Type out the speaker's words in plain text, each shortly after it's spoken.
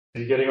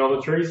You getting all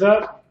the trees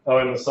up? Oh,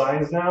 and the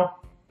signs now?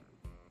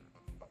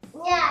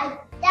 Yeah,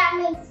 that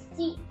makes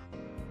the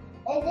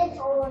this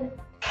one.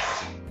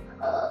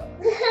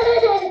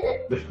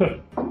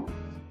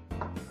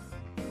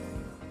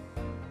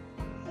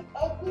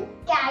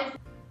 Guys,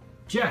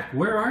 Jack,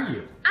 where are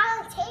you?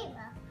 on a table.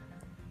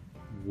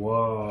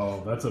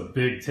 Whoa, that's a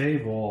big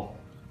table.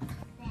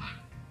 Yeah,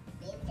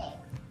 big table.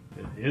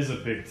 It is a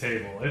big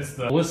table. It's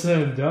the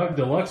Melissa and Doug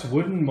Deluxe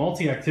Wooden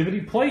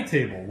Multi-Activity Play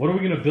Table. What are we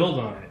going to build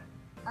on it?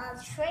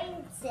 A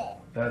train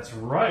set. That's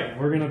right,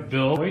 we're going to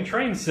build a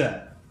train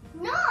set.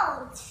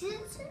 No,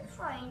 choo-choo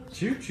trains.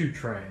 Choo-choo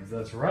trains,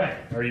 that's right.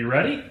 Are you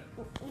ready?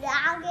 Yeah,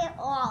 I'll get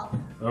all.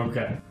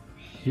 Okay.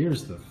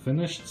 Here's the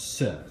finished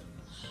set.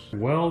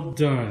 Well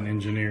done,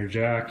 Engineer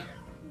Jack.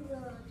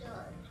 Well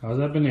done. How's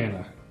that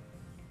banana?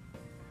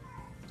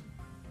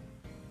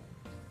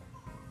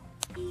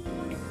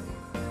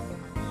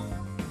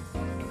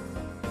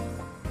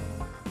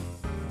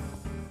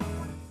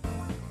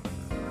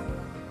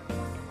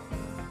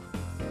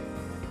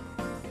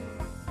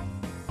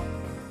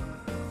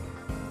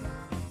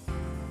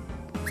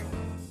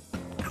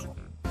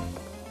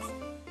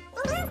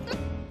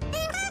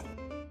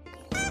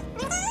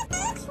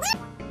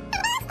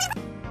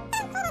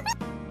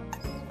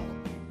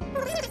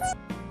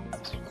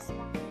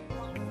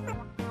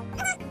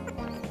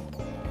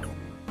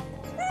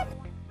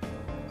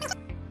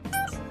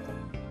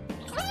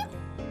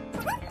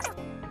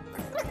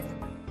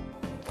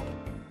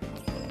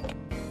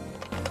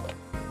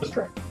 This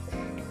train.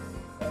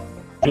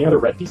 Any other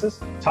red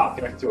pieces? Top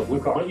connected to a blue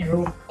car.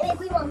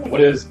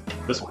 What is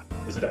this one?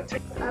 Is it a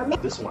tank?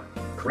 This one.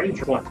 Crane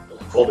one.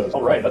 Bulldoze.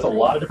 All right, that's a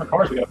lot of different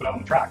cars we gotta put out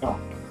on the track, huh?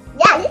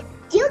 Yeah, let's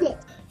do it.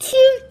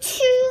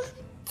 Choo-choo.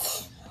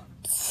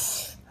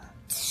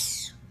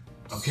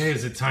 Okay,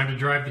 is it time to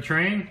drive the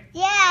train?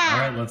 Yeah. All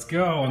right, let's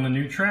go on the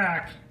new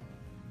track.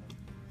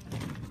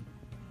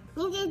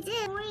 You can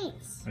do reach.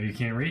 Oh, you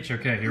can't reach?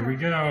 Okay, here we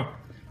go.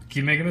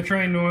 Keep making the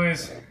train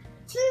noise.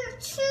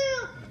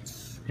 Choo-choo.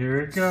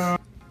 Here it goes.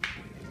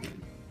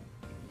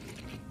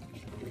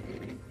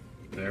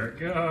 There it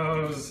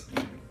goes.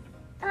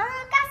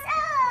 Oh, that's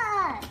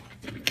up.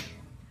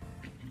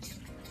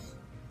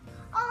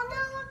 Oh no,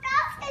 look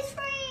out, it's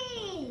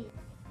free.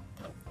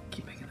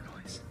 Keep making the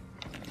noise.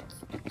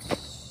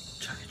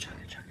 Chug it, chug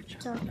it, chug it,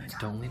 chug it.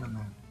 Don't leave them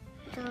alone.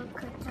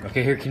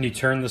 Okay, here, can you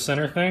turn the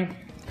center thing?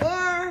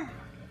 Yeah.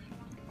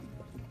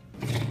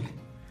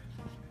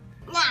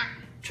 Nah.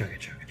 Chug it,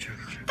 chug it, chug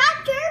it, chug it.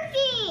 That's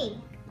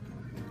dirty.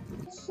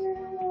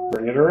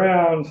 Bring it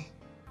around.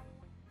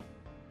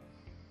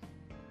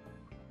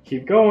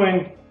 Keep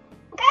going.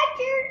 That's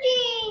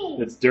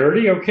dirty. It's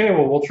dirty? Okay,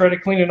 well, we'll try to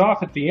clean it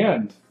off at the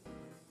end.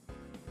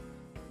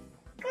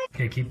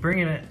 Okay, keep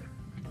bringing it.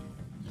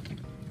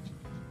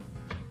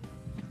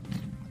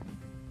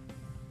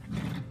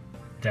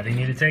 Daddy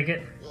need to take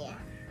it? Yeah.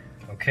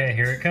 Okay,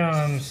 here it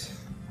comes.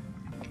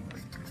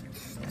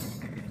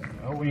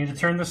 Oh, we need to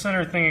turn the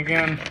center thing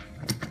again.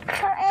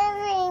 For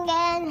everything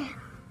again.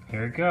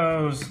 Here it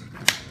goes.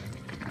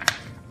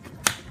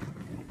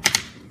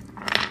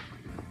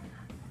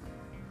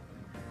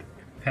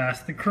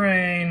 Past the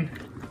crane.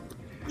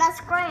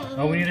 That's great.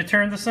 Oh, we need to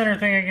turn the center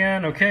thing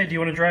again. Okay, do you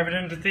want to drive it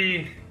into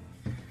the...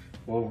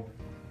 Well,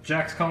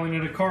 Jack's calling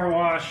it a car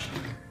wash.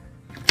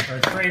 Or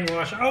a train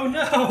wash. Oh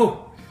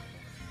no!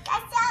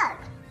 That's up.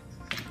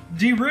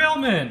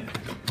 Derailment!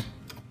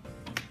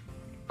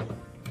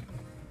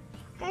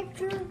 That's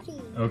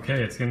dirty.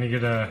 Okay, it's gonna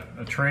get a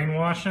train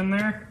wash in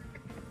there.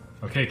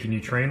 Okay, can you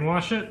train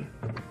wash it?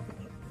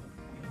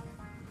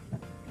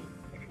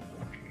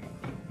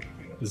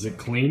 Is it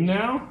clean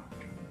now?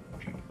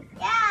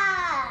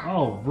 Yeah.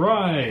 All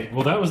right.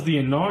 Well, that was the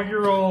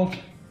inaugural,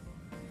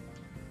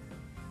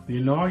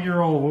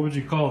 what would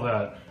you call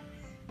that?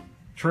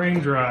 Train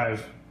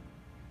drive.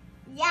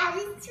 Yeah,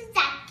 this is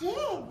that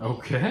good.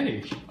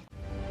 Okay.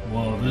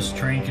 Well, this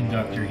train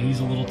conductor,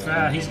 he's a little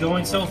fast. He's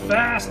going so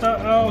fast.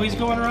 Uh-oh, he's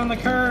going around the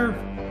curve.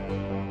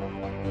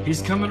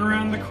 He's coming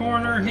around the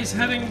corner. He's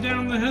heading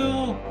down the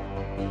hill.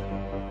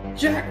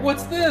 Jack,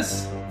 what's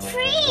this?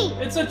 Tree.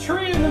 It's a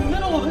tree in the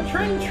middle of the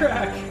train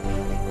track.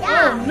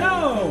 Yeah. Oh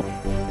no!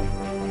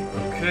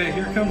 Okay,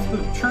 here comes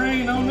the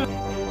train. Oh no!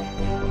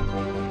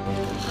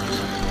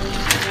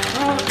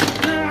 Oh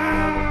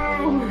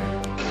no!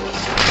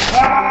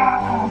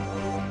 Ah!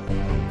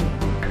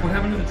 What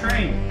happened to the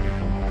train?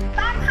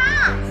 Back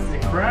house.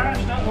 It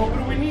crashed? Oh, what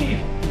do we need?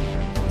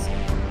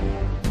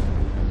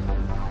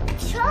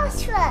 Tow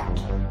truck.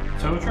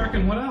 Tow truck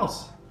and what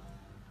else?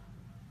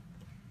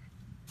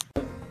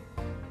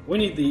 We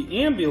need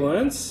the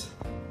ambulance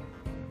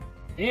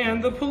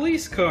and the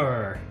police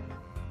car.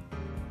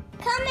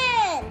 Come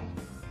in.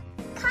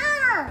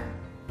 Come.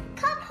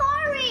 Come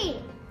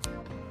hurry.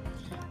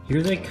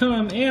 Here they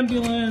come,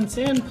 ambulance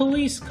and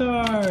police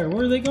car.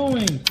 Where are they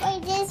going?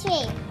 Wait, this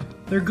way.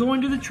 They're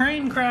going to the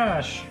train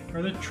crash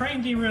or the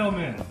train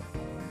derailment.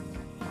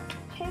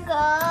 Here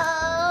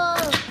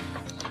goes.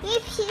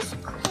 Please,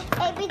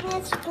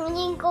 everything's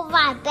going to go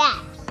right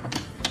back.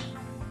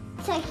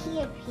 So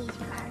here, please,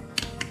 car.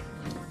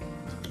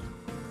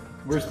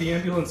 Where's the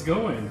ambulance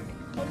going?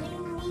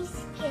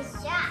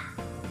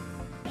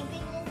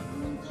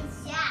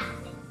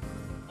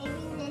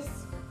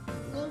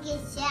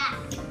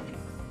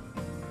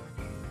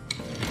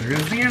 There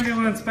goes the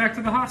ambulance, back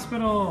to the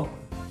hospital.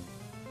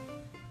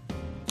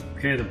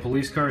 Okay, the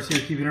police car's here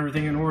keeping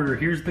everything in order.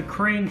 Here's the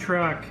crane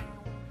truck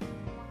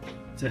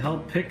to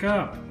help pick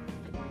up.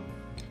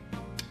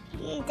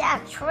 Get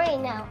that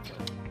train out.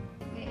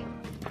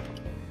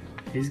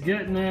 He's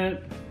getting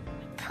it.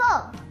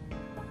 Pull.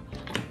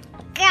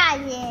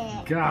 Got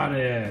it. Got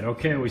it.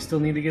 Okay, we still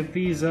need to get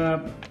these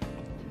up.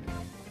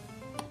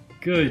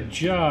 Good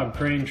job,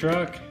 crane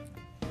truck.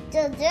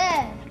 Turn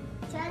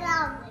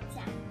on.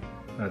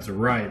 That's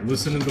right.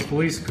 Listen to the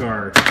police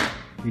car.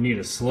 You need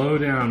to slow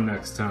down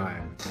next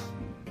time.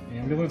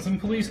 Ambulance and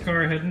police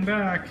car heading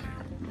back.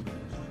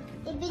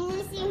 They've been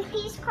using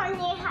police car and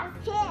they have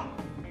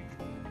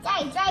pit.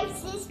 Daddy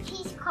drives this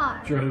police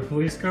car. Drive the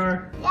police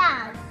car?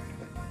 Yeah.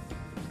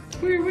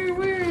 Woo, woo,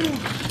 woo.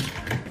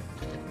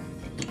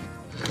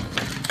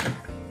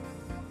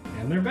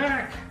 And they're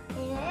back.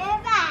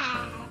 They're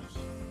back.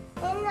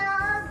 And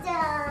all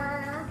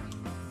done.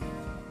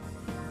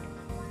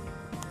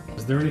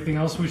 Is there anything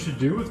else we should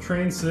do with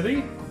Train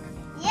City?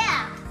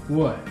 Yeah.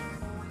 What?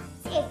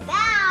 Say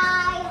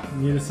bye.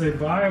 You need to say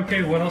bye?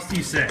 Okay, what else do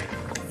you say?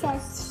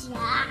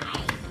 Subscribe.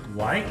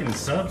 Like and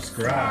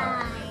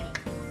subscribe.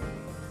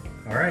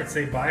 Alright,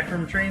 say bye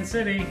from Train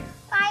City.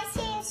 Bye,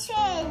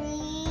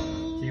 City.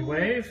 Do you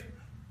wave?